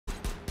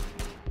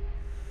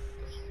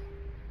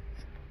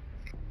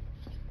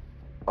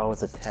Oh,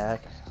 it's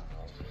attack.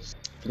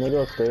 Can I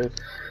go upstairs?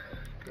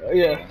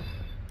 Yeah.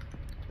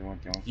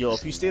 Yo,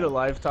 if you stayed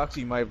alive, Toxie,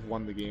 you might have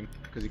won the game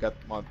because you got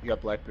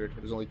Blackbeard.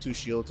 There's only 2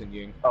 shields in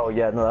Ying. Oh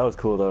yeah, no, that was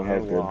cool though. That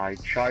was good. I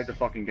tried to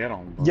fucking get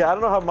him. But... Yeah, I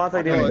don't know how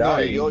Montague didn't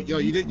die. Yo,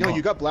 you didn't. No,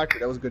 you got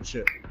Blackbeard. That was good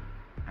shit.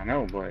 I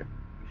know, but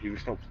he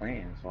was still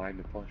playing, so I had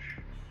to push.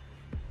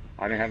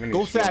 I didn't have any.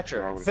 Go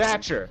Thatcher.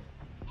 Thatcher.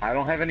 I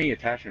don't have any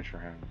attachments for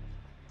him.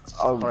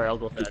 Alright, I'll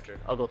go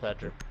Thatcher. I'll go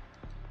Thatcher.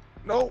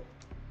 No.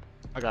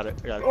 I got it.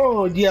 I got it.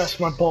 Oh yes,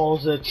 my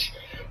balls itch.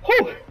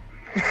 Whew.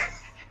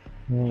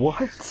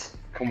 What?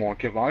 Come on,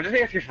 Kip. I'm just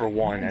asking for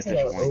one at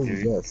this point,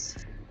 dude. Yes.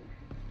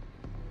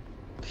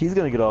 He's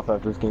gonna get off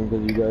after this game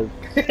because you guys.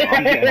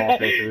 I'm getting off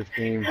after this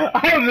game.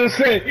 I was just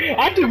saying,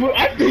 I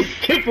think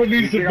Kipper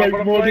needs to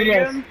break more than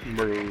us.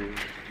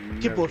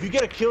 Kipple, if you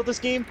get a kill this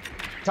game,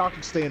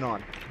 Toxic's staying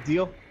on.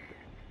 Deal?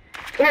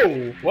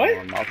 Oh, what?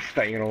 I'm not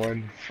staying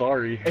on.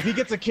 Sorry. If he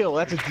gets a kill,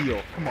 that's a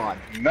deal. Come on.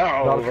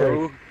 No,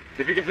 bro.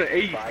 If he gets an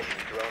 8.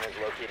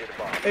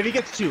 If he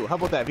gets 2, how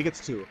about that? If he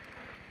gets 2.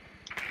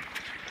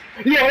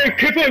 Yeah, hey,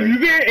 Kipper, if you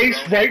get an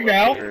ace right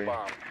now,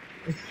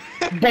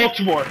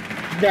 Baltimore,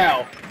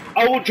 now.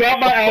 I will drop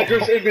my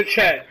address in the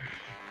chat.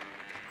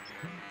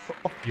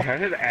 You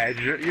had an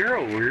address? You're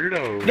a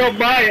weirdo. No,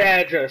 my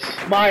address.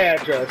 My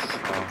address.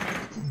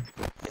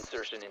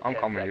 I'm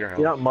coming to your house.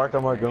 Yeah, Mark,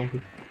 I'm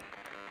Grumpy.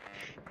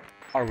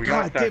 Oh, we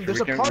God got damn, there's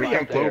a party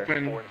out there.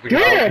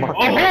 Damn!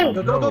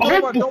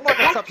 Don't mark.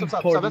 Stop.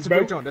 That's a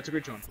great drone. That's a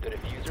great drone. The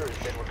diffuser has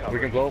been recovered. We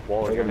can blow up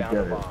walls. You found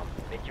the bomb.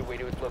 Make your way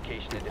to its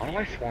location and Why do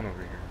I defuse it. spawn over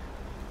here?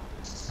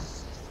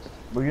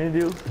 What are you gonna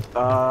do?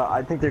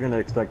 I think they're gonna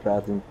expect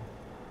bathroom.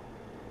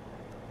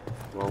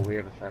 Well, we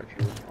have a statue.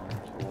 It's fine.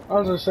 So I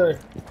was gonna say.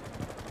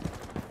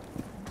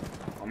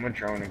 I'm gonna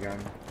drone again.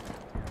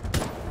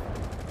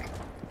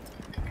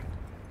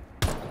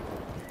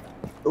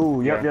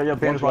 Ooh, yep.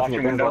 Bandit's watching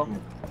it. window.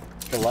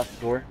 The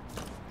left door.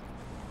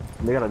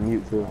 They got a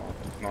mute too.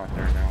 It's not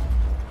there now.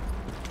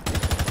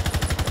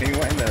 Can you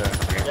went in the?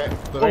 Yeah,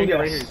 Oh, yes.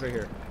 right here. He's right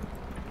here.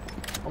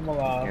 I'm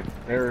alive.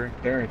 Yeah,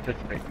 they're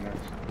anticipating this.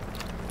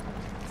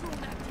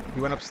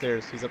 He went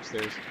upstairs. He's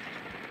upstairs. Is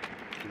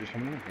there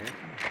someone in the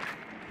bathroom?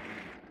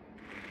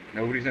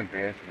 Nobody's in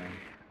bathroom.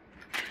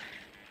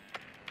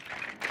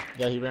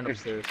 Yeah, he ran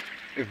upstairs.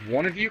 If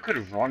one of you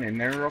could run in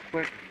there real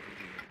quick,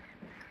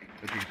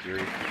 that'd be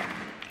great.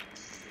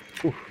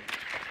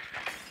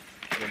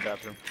 In the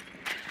bathroom.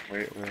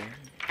 Wait.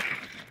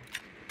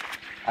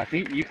 I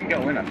think you can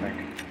go in, I think.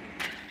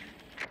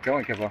 Go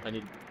in, Kibble.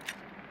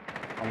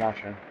 I'm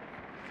watching.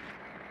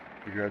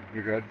 You're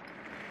good.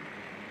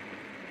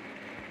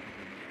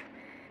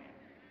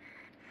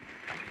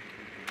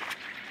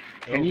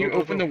 Can you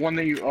open the one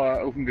that you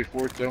opened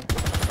before too?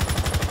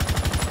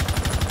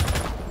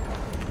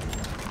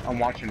 I'm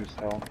watching this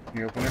though. Can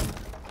you open it?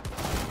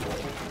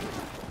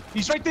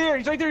 He's right there.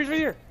 He's right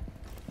there.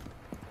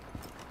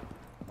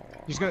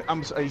 He's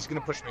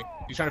gonna push me.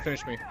 He's trying to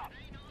finish me.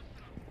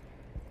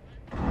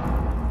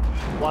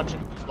 Watch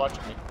him. He's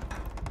watching me.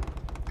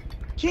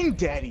 King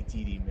Daddy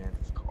DD, man.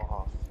 Fuck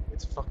off.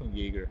 It's fucking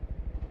Jaeger.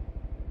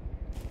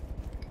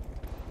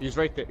 He was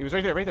right there. He was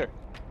right there.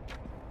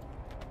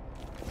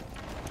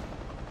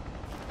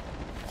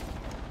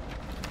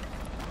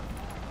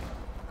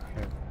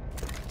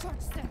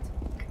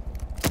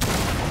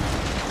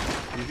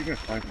 He's gonna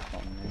snipe or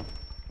something, man.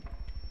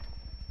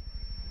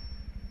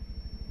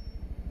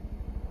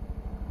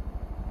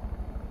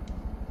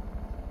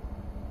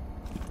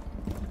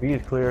 B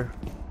is clear.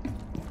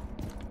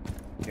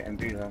 Get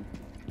MD then.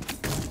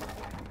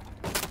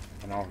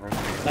 And I'll run.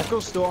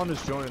 Echo's still on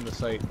his drone in the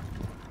site.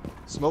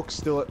 Smoke's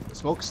still at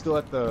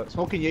the.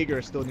 Smoke and Jaeger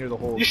are still near the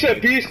hole. You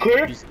said B is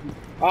clear?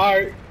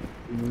 Alright.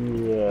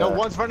 Yeah. No,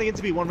 one's running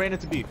into B. One ran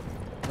into B.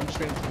 One just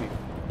ran into B.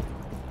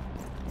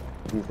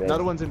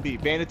 Another one's in B.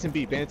 Bandits in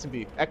B.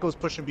 Echo's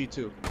pushing B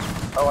too.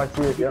 Oh, I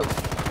see it. Yep.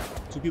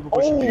 2 people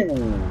pushing B.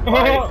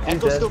 Oh.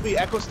 Echo's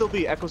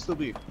still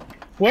B.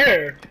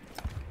 Where?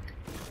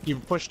 He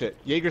pushed it.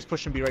 Jaeger's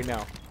pushing B right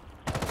now.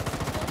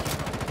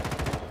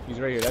 He's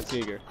right here. That's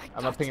Jaeger.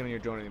 I'm not pinging on your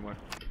drone anymore.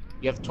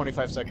 You have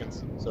 25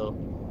 seconds, so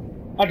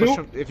I push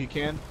do? him if you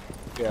can.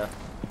 Yeah.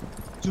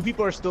 2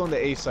 people are still in the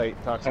A site.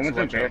 Toxic. Someone's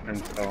in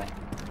bathroom, so.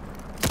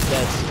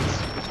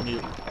 Yeah, it's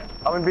mute.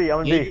 I'm in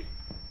B.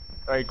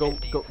 Alright, go.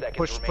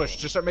 Push.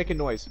 Just start making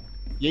noise.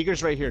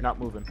 Jaeger's right here, not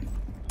moving.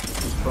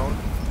 He's prone.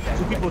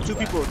 2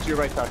 people to your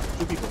right, Toxic.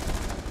 2 people.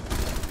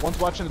 One's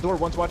watching the door.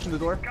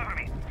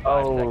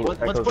 Oh,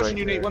 One's pushing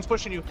you, Nate. One's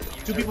pushing you.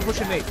 2 people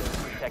pushing Nate.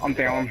 I'm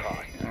down.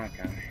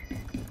 Okay.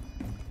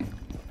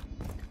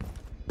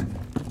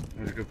 That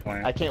was a good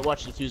plan. I can't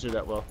watch the diffuser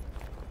that well.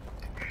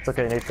 It's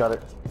okay, Nate's got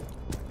it.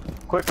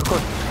 Quick.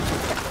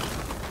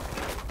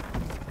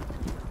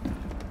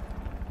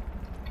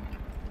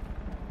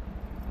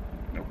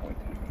 No point.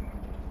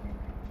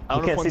 I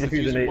don't know if one's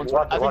diffuser, Nate.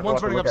 defusing. I think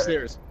one's running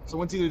upstairs. So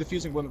one's either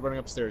defusing, one's running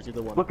upstairs.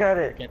 Either one. Look at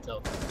it. I can't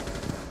tell.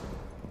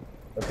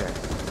 Okay.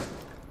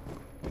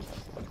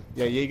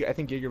 Yeah, Jaeger. I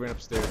think Jaeger ran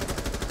upstairs.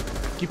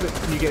 Keep it.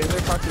 Can you get in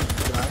there? Talk to him.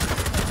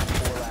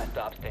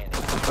 stop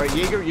standing.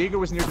 Alright, Jaeger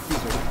was near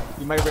diffuser.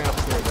 He might have ran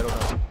upstairs, I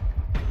don't know.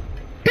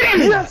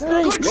 Yes,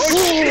 let's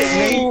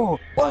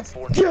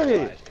get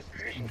it!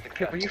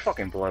 Kipper, you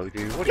fucking blow,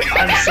 dude. What are you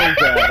I'm so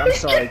bad. I'm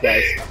sorry,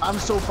 guys. I'm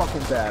so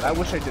fucking bad. I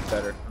wish I did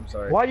better. I'm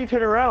sorry. Why'd you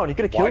turn around? He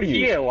could've killed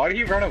you. Why did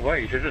he run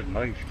away? He should've just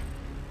moved.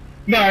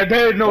 Nah,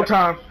 they had no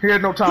time. He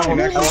had no time on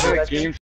that. Game